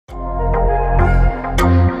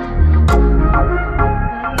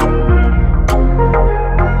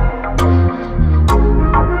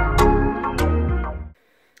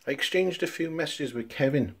exchanged a few messages with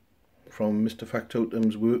Kevin from Mr.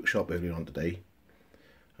 Factotum's workshop earlier on today,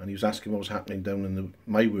 and he was asking what was happening down in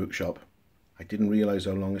my workshop. I didn't realise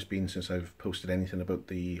how long it's been since I've posted anything about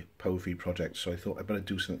the Power Feed project, so I thought I'd better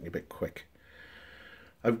do something a bit quick.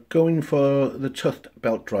 I'm going for the toothed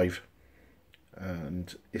belt drive,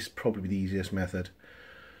 and it's probably the easiest method.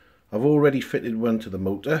 I've already fitted one to the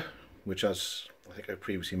motor, which, as I think I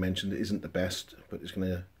previously mentioned, isn't the best, but it's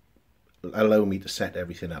going to allow me to set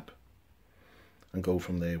everything up and go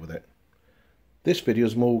from there with it. This video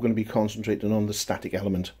is more going to be concentrating on the static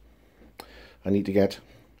element. I need to get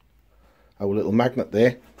our little magnet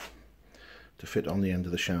there to fit on the end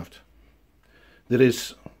of the shaft. There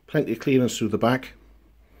is plenty of clearance through the back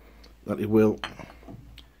that it will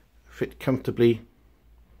fit comfortably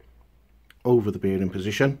over the bearing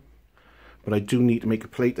position, but I do need to make a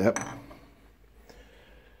plate up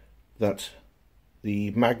that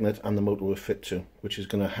the magnet and the motor will fit to, which is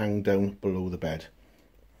going to hang down below the bed.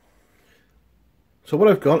 So what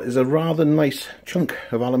I've got is a rather nice chunk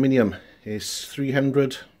of aluminium. It's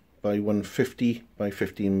 300 by 150 by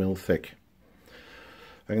 15mm thick.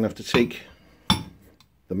 I'm going to have to take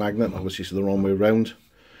the magnet, obviously it's the wrong way around,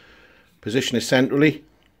 position it centrally,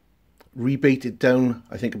 rebate it down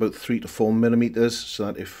I think about 3 to 4mm so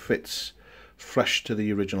that it fits flush to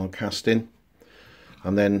the original casting,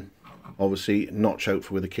 and then obviously notch out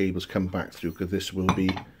for where the cables come back through, because this will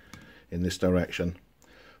be in this direction.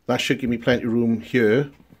 That should give me plenty of room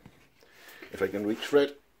here, if I can reach for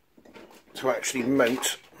it, to actually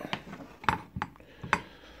mount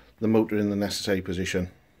the motor in the necessary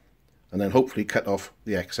position, and then hopefully cut off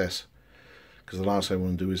the excess, because the last thing I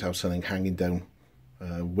want to do is have something hanging down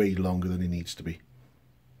way longer than it needs to be.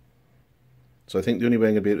 So I think the only way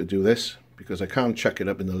I'm going to be able to do this, because I can't chuck it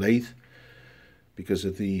up in the lathe because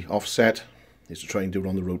of the offset, is to try and do it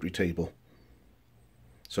on the rotary table.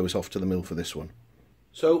 So it's off to the mill for this one.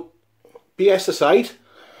 So BS aside,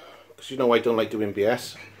 because you know I don't like doing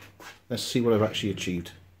BS, let's see what I've actually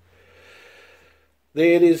achieved.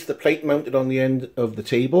 There is the plate mounted on the end of the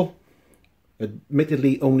table,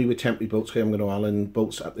 admittedly only with temporary bolts, because I'm going to Allen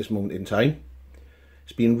bolts at this moment in time.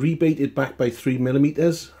 It's been rebated back by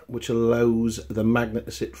 3mm, which allows the magnet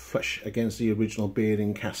to sit flush against the original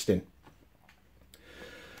bearing casting.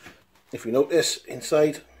 If we notice,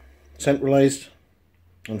 inside, centralised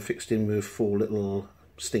and fixed in with 4 little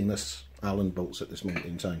stainless Allen bolts at this moment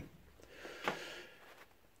in time.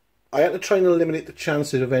 I had to try and eliminate the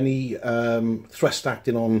chances of any thrust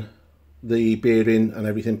acting on the bearing and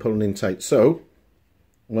everything pulling in tight. So,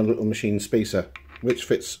 one little machine spacer, which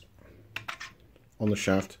fits on the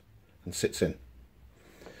shaft and sits in.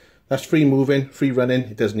 That's free moving, free running,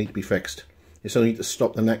 it doesn't need to be fixed. It's only to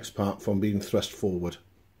stop the next part from being thrust forward.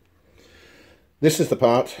 This is the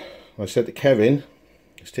part I said to Kevin,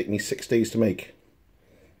 it's taken me 6 days to make.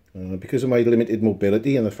 Because of my limited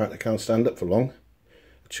mobility and the fact I can't stand up for long,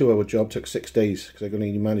 a 2-hour job took 6 days, because I could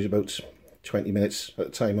only manage about 20 minutes at a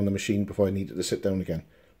time on the machine before I needed to sit down again.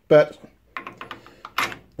 But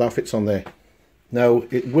that fits on there. Now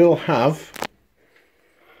it will have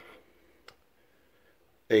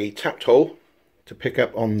a tapped hole to pick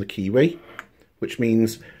up on the keyway, which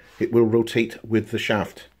means it will rotate with the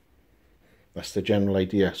shaft. That's the general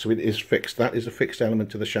idea. So it is fixed. That is a fixed element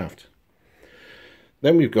to the shaft.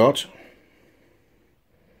 Then we've got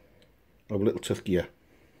our little tooth gear.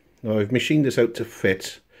 Now I've machined this out to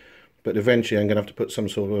fit, but eventually I'm going to have to put some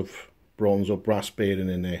sort of bronze or brass bearing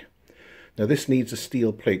in there. Now this needs a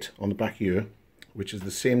steel plate on the back here, which is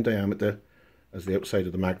the same diameter as the outside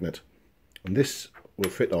of the magnet. And this will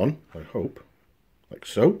fit on, I hope, like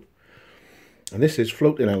so. And this is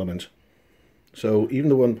floating element. So even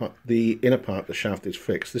the inner part, the shaft, is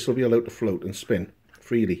fixed. This will be allowed to float and spin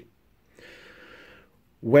freely.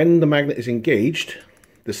 When the magnet is engaged,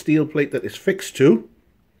 the steel plate that is fixed to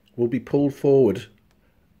will be pulled forward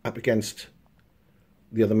up against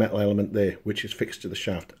the other metal element there, which is fixed to the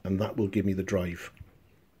shaft, and that will give me the drive.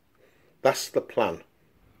 That's the plan.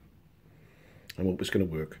 I hope it's going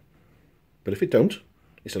to work. But if it don't,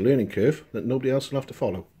 it's a learning curve that nobody else will have to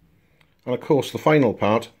follow. And of course the final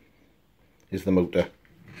part is the motor.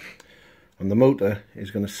 And the motor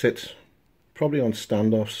is going to sit probably on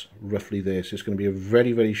standoffs roughly there. So it's going to be a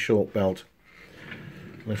very, very short belt.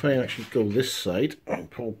 And if I actually go this side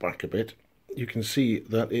and pull back a bit, you can see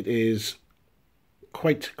that it is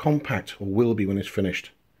quite compact, or will be when it's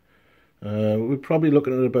finished. We're probably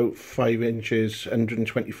looking at about 5 inches,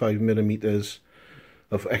 125mm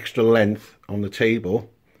of extra length on the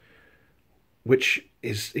table, which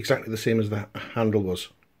is exactly the same as the handle was.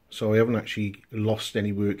 So I haven't actually lost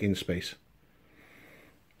any working space.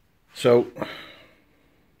 So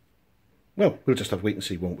well, we'll just have to wait and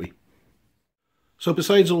see, won't we? So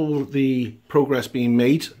besides all the progress being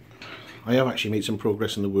made, I have actually made some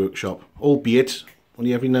progress in the workshop, albeit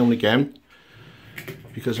only every now and again,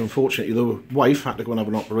 because unfortunately the wife had to go and have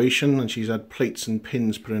an operation and she's had plates and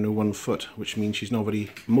pins put in her one foot, which means she's not very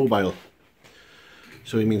mobile.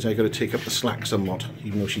 So it means I've got to take up the slack somewhat,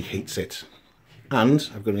 even though she hates it. And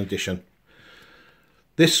I've got an addition.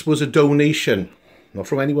 This was a donation, not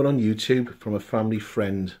from anyone on YouTube, from a family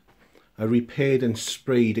friend. I repaired and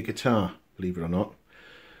sprayed a guitar, believe it or not.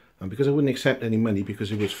 And because I wouldn't accept any money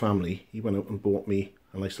because it was family, he went out and bought me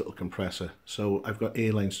a nice little compressor. So I've got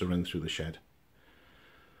air lines to run through the shed.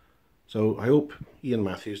 So I hope Ian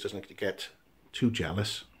Matthews doesn't get too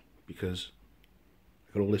jealous because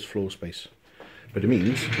I've got all this floor space. But it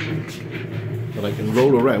means that I can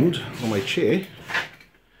roll around on my chair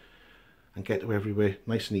and get to everywhere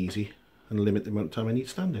nice and easy and limit the amount of time I need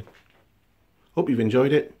standing. Hope you've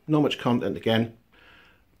enjoyed it. Not much content again.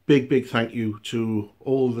 Big thank you to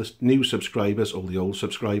all the new subscribers, all the old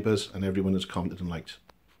subscribers, and everyone that's commented and liked.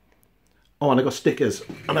 Oh, and I got stickers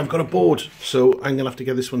and I've got a board, so I'm going to have to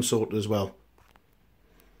get this one sorted as well.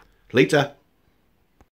 Later.